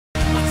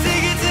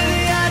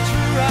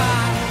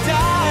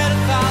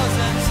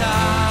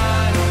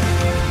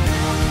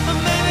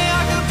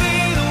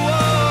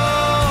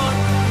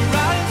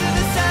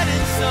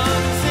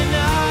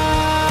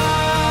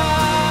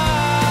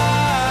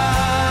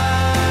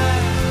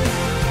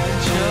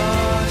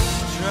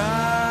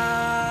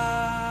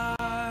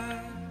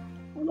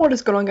What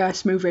is going on, guys?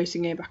 Smooth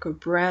Racing here, back with a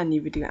brand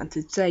new video, and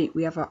today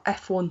we have our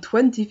F1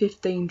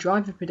 2015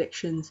 driver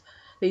predictions.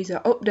 These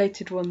are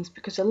updated ones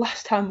because the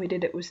last time we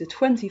did it was the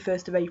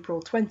 21st of April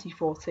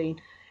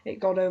 2014. It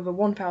got over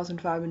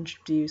 1,500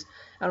 views,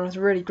 and I was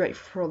really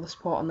grateful for all the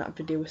support on that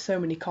video with so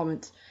many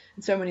comments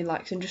and so many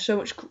likes and just so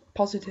much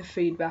positive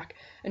feedback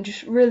and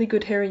just really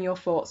good hearing your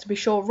thoughts. So be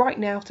sure right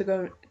now to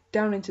go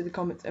down into the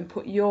comments and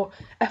put your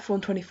F1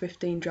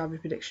 2015 driver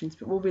predictions,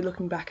 but we'll be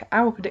looking back at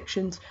our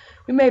predictions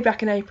we made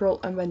back in April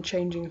and then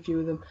changing a few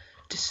of them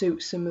to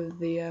suit some of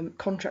the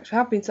contracts that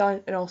have been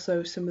signed, and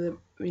also some of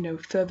the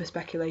further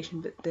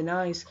speculation that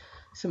denies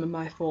some of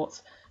my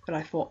thoughts that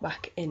I thought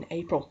back in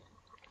April.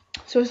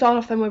 So we'll start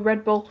off then with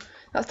Red Bull.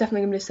 That's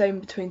definitely going to be the same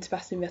between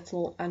Sebastian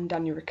Vettel and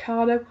Daniel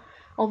Ricciardo,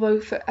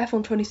 although for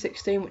F1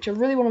 2016, which I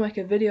really want to make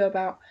a video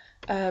about,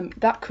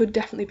 that could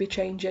definitely be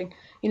changing.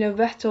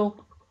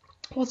 Vettel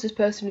was this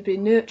person who'd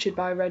been nurtured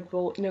by Red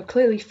Bull,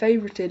 clearly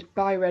favourited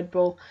by Red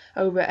Bull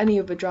over any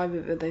other driver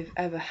that they've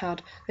ever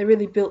had. They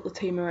really built the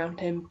team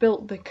around him,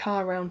 built the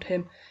car around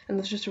him, and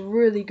there's just a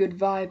really good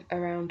vibe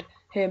around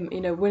him,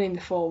 winning the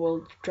 4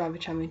 World Driver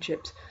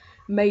Championships.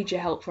 Major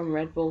help from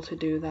Red Bull to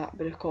do that,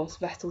 but of course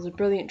Vettel's a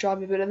brilliant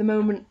driver, but at the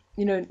moment,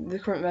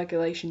 the current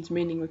regulations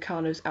meaning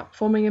Ricciardo's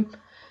outperforming him.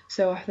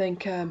 So I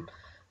think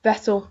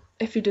Vettel,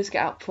 if he does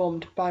get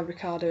outperformed by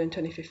Ricciardo in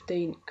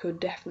 2015, could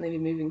definitely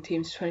be moving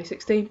teams to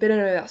 2016, but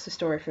anyway, that's the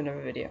story for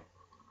another video.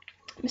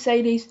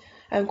 Mercedes,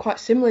 quite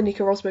similar,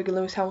 Nico Rosberg and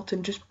Lewis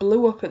Hamilton just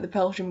blew up at the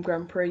Belgium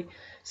Grand Prix,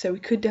 so we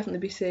could definitely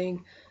be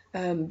seeing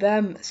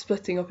them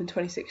splitting up in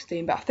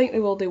 2016, but I think they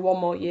will do one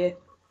more year.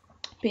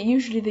 But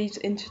usually these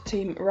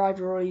inter-team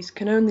rivalries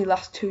can only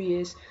last 2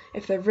 years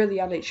if they're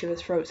really at each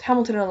other's throats.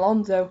 Hamilton and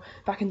Alonso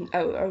back in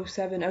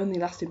 2007 only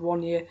lasted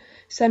 1 year.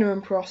 Senna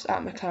and Prost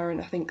at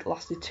McLaren I think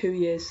lasted 2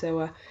 years,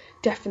 so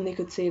definitely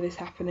could see this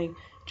happening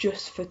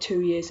just for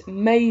 2 years.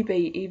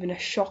 Maybe even a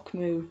shock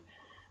move,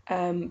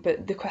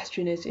 but the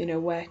question is,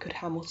 where could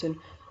Hamilton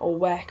or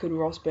where could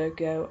Rosberg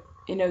go?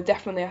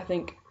 Definitely I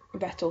think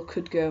Vettel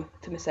could go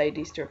to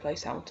Mercedes to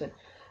replace Hamilton.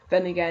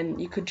 Then again,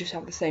 you could just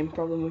have the same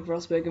problem with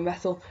Rosberg and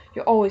Vettel.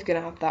 You're always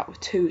going to have that with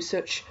two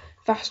such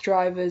fast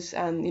drivers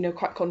and,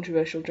 quite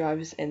controversial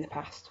drivers in the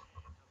past.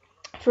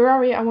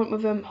 Ferrari, I went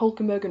with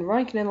Hülkenberg and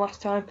Raikkonen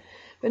last time,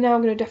 but now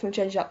I'm going to definitely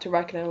change that to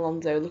Raikkonen and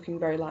Alonso, looking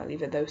very likely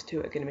that those two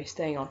are going to be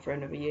staying on for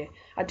another year.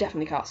 I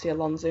definitely can't see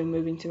Alonso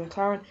moving to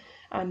McLaren,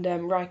 and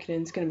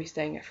Raikkonen's going to be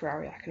staying at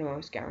Ferrari, I can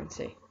almost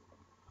guarantee.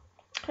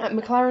 At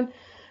McLaren,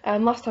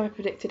 last time I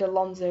predicted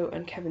Alonso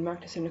and Kevin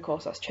Magnussen, of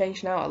course that's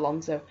changed now.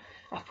 Alonso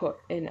I put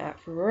in at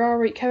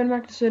Ferrari. Kevin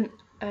Magnussen,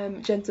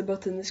 Jenson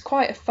Button, there's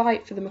quite a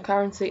fight for the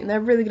McLaren seat, and they're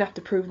really going to have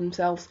to prove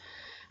themselves.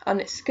 And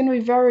it's going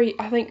to be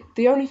I think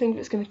the only thing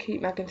that's going to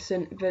keep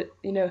Magnussen,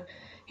 that,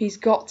 he's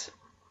got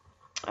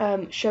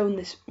shown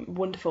this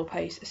wonderful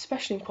pace,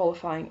 especially in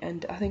qualifying,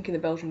 and I think in the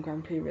Belgian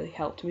Grand Prix really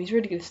helped him. He's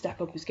really going to step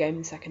up his game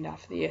in the second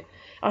half of the year.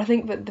 And I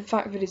think that the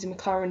fact that he's a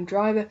McLaren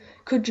driver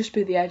could just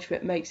be the edge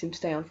that makes him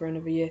stay on for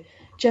another year.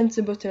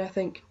 Jenson Button, I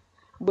think,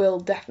 will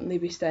definitely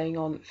be staying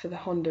on for the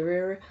Honda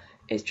era.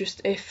 It's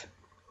just if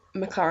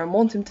McLaren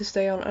want him to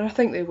stay on, and I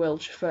think they will,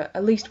 just for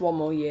at least one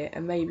more year,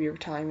 and maybe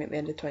retiring at the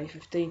end of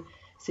 2015,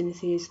 since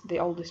he is the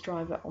oldest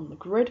driver on the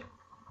grid.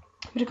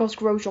 But of course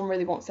Grosjean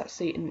really wants that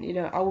seat, and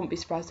I wouldn't be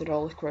surprised at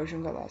all if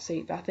Grosjean got that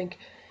seat, but I think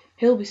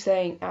he'll be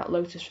staying at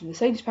Lotus for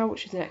Mercedes Power,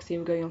 which is the next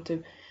team we're going on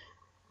to.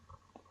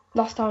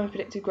 Last time I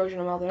predicted Grosjean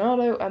and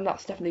Maldonado, and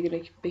that's definitely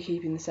going to be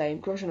keeping the same.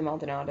 Grosjean and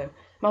Maldonado.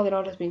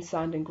 Maldonado's been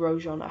signed, and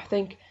Grosjean, I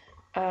think,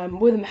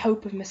 with the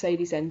hope of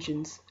Mercedes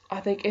engines. I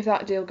think if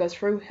that deal goes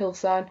through, he'll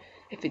sign.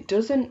 If it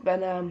doesn't,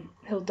 then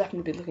he'll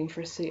definitely be looking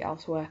for a seat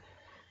elsewhere.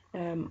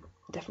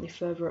 Definitely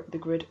further up the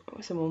grid,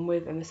 someone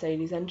with a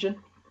Mercedes engine.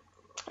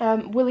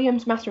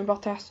 Williams, Massa and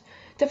Bottas.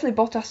 Definitely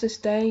Bottas is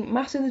staying.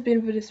 Massa there's been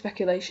a bit of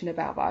speculation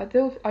about, but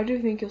I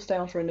do think he'll stay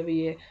on for another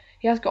year.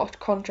 He has got a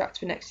contract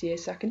for next year,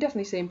 so I can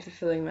definitely see him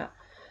fulfilling that.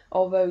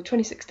 Although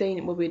 2016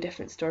 it will be a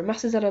different story.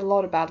 Massa's had a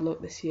lot of bad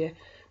luck this year,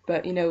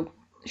 but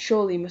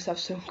surely he must have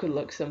some good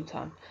luck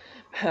sometime.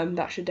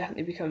 That should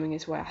definitely be coming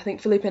his way. I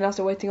think Felipe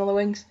Nasr waiting on the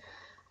wings.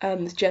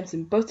 There's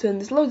Jenson Button.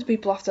 There's loads of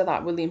people after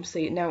that Williams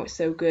seat. Now it's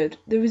so good.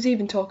 There was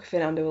even talk of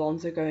Fernando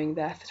Alonso going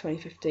there for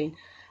 2015,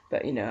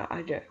 but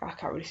I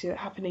can't really see that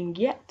happening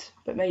yet.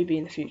 But maybe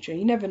in the future.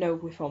 You never know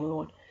with Formula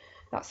One.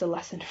 That's the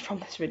lesson from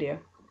this video.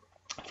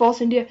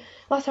 Force India.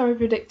 Last time I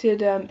predicted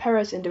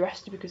Perez in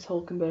DRS because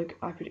Hülkenberg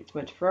I predicted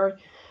went to Ferrari,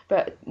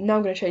 but now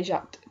I'm going to change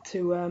that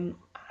to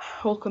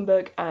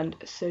Hülkenberg and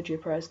Sergio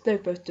Perez.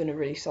 They've both done a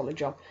really solid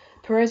job.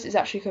 Perez is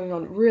actually coming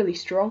on really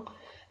strong,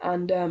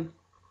 and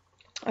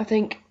I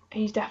think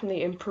he's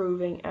definitely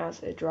improving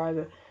as a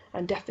driver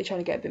and definitely trying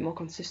to get a bit more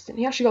consistent.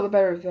 He actually got the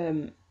better of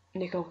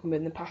Nico Hülkenberg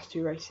in the past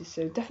 2 races,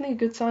 so definitely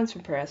good signs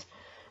from Perez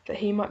that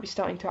he might be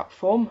starting to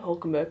outperform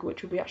Hülkenberg,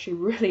 which would be actually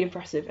really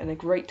impressive and a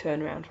great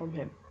turnaround from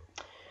him.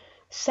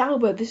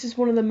 Sauber, this is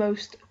one of the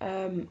most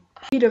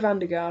Guido van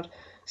der Garde,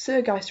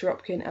 Sergei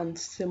Sorokin and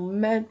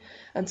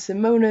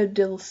Simona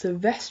Di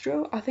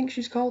Silvestro, I think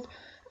she's called.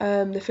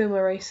 the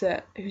Formula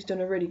racer who's done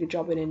a really good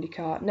job in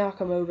IndyCar, now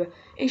come over.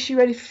 Is she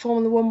ready for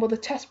Formula 1? Well, the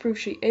test proves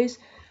she is.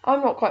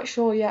 I'm not quite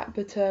sure yet,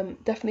 but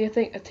definitely I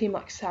think a team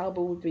like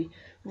Sauber would be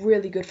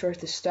really good for her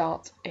to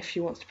start if she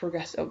wants to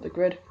progress up the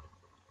grid.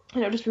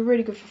 And it would just be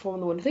really good for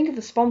Formula 1. Think of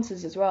the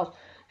sponsors as well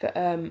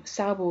that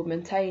Sauber would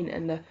maintain,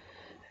 and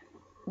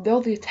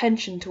all the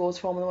attention towards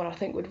Formula 1 I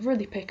think would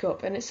really pick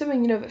up, and it's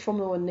something that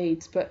Formula 1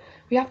 needs. But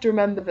we have to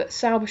remember that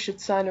Sauber should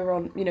sign her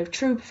on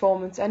true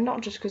performance and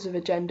not just because of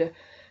her gender.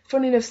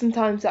 Funny enough,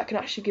 sometimes that can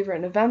actually give her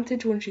an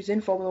advantage when she's in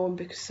Formula 1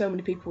 because so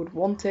many people would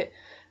want it,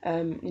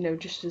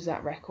 just as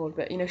that record.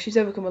 But she's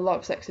overcome a lot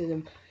of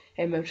sexism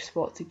in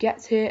motorsport to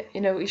get here.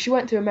 She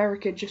went to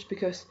America just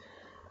because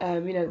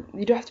you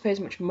don't have to pay as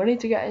much money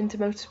to get into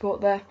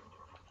motorsport there.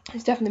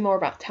 It's definitely more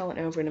about talent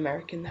over in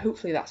America, and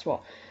hopefully that's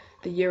what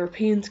the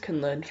Europeans can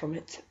learn from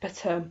it.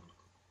 But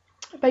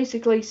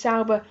basically,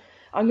 Sauber,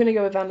 I'm going to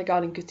go with Van der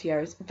Garde and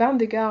Gutierrez. Van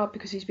der Garde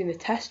because he's been the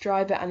test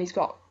driver and he's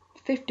got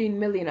 15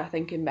 million, I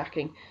think, in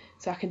backing,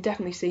 so I can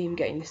definitely see him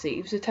getting the seat.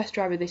 He was a test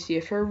driver this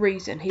year for a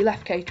reason. He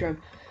left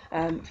Caterham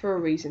for a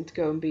reason to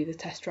go and be the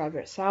test driver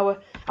at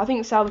Sauber. I think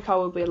the Sauber car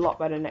will be a lot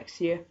better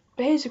next year.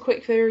 But here's a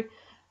quick theory.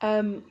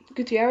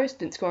 Gutierrez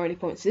didn't score any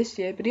points this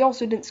year, but he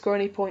also didn't score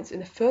any points in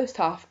the first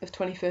half of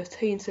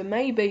 2013, so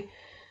maybe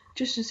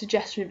just a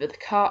suggestion that the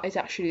car is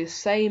actually the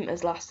same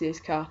as last year's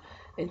car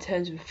in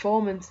terms of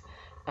performance,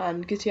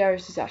 and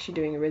Gutierrez is actually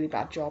doing a really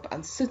bad job,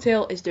 and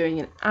Sutil is doing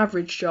an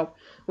average job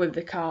with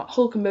the car.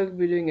 Hulkenberg will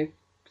be doing a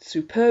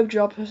superb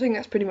job. I think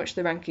that's pretty much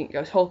the ranking. It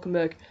goes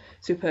Hulkenberg,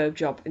 superb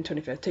job in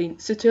 2013.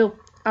 Sutil,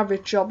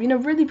 average job.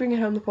 Really bringing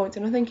home the points,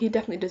 and I think he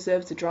definitely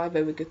deserves the drive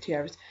over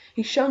Gutierrez.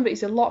 He's shown that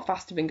he's a lot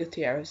faster than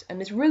Gutierrez, and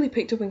has really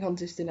picked up in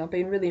consistency. I've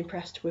been really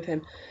impressed with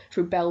him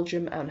through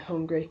Belgium and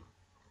Hungary.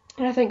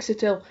 And I think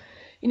Sutil,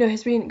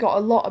 has got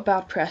a lot of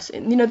bad press.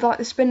 Like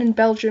the spin in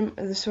Belgium,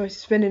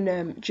 spin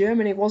in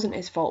Germany wasn't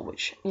his fault,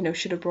 which,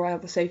 should have brought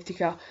out the safety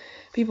car.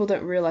 People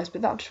don't realise,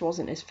 but that just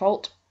wasn't his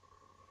fault.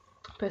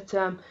 But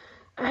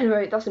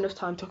anyway, that's enough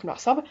time talking about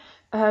Sauber.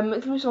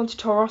 Let's move on to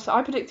Toro Rosso.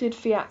 I predicted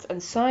Fiat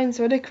and Sainz,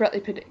 so I did correctly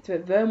predict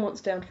that Verne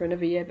wants down for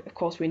another year, but of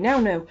course we now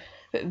know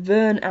that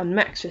Fiat and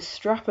Max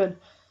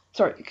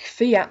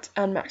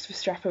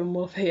Verstappen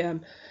will be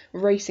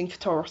racing for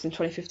Toro Rosso in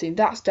 2015.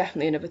 That's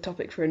definitely another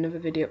topic for another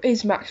video.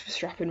 Is Max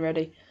Verstappen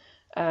ready?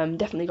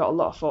 Definitely got a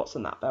lot of thoughts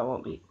on that, but I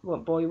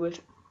won't bore you with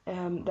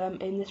them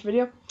in this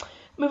video.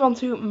 Move on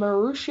to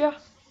Marussia,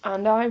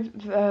 and I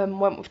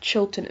went with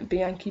Chilton and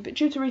Bianchi, but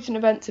due to recent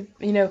events,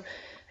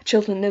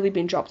 Chilton nearly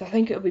been dropped. I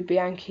think it'll be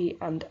Bianchi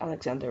and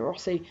Alexander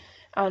Rossi.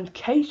 And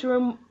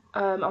Caterham,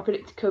 I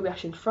predicted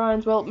Kobayashi and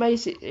Frines. Well,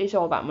 it's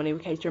all about money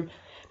with Caterham,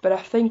 but I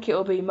think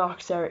it'll be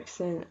Marcus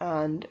Ericsson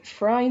and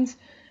Frines.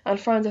 And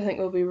Frines, I think,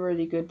 will be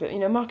really good, but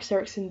Marcus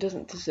Ericsson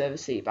doesn't deserve a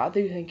seat, but I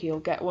do think he'll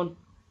get one.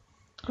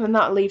 And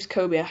that leaves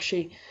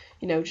Kobayashi,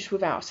 just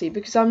without a seat,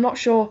 because I'm not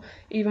sure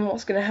even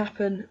what's going to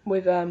happen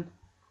with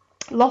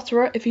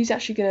Lotterer, if he's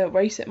actually going to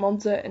race at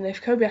Monza, and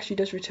if Kobayashi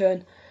does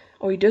return,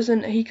 or he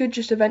doesn't, he could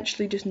just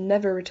eventually just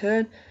never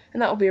return,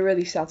 and that would be a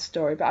really sad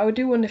story. But I would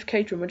do wonder if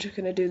Caterham were just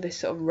going to do this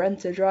sort of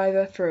rent a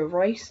driver for a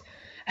race.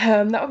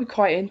 That would be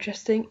quite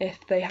interesting if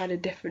they had a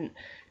different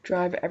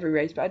driver every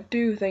race, but I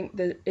do think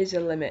there is a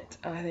limit.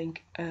 I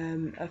think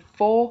of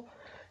 4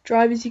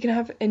 drivers you can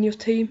have in your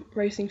team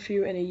racing for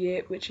you in a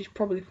year, which is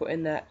probably put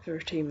in there for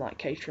a team like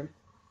Caterham.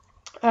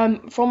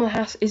 Formula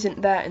Haas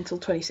isn't there until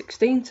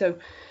 2016, so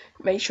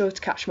make sure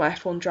to catch my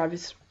F1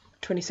 drivers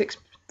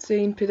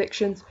 2016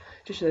 predictions,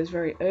 just those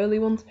very early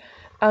ones.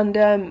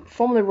 And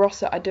Formula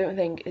Rossa I don't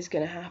think is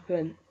going to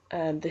happen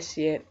this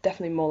year,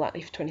 definitely more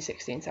likely for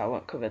 2016, so I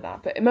won't cover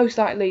that. But most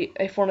likely,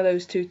 if one of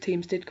those 2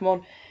 teams did come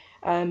on,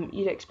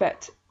 you'd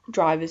expect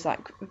drivers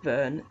like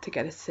Verne to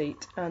get a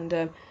seat.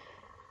 And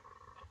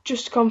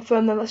just to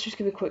confirm then, let's just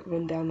give a quick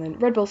rundown then.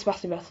 Red Bull,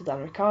 Sebastian Vettel,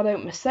 Dan Ricciardo.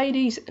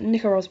 Mercedes,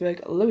 Nico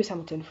Rosberg, Lewis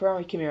Hamilton.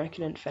 Ferrari, Kimi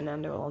Räikkönen,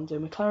 Fernando Alonso.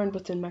 McLaren,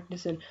 Button,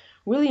 Magnussen.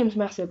 Williams,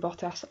 Massa,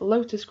 Bottas.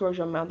 Lotus,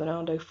 Grosjean,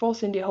 Maldonado.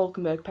 Force India,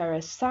 Hulkenberg,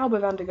 Perez. Sauber,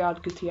 Van der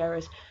Garde,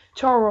 Gutierrez.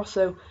 Toro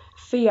Rosso,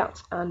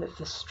 Fiat and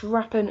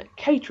Verstappen.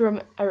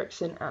 Caterham,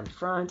 Ericsson and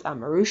Frines. And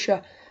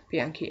Marussia,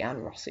 Bianchi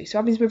and Rossi. So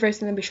I've been Smooth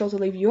Racing, and be sure to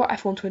leave your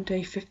F1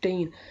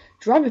 2015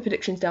 driver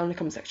predictions down in the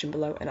comment section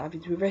below. And I've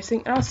been Smooth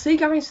Racing, and I'll see you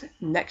guys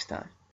next time.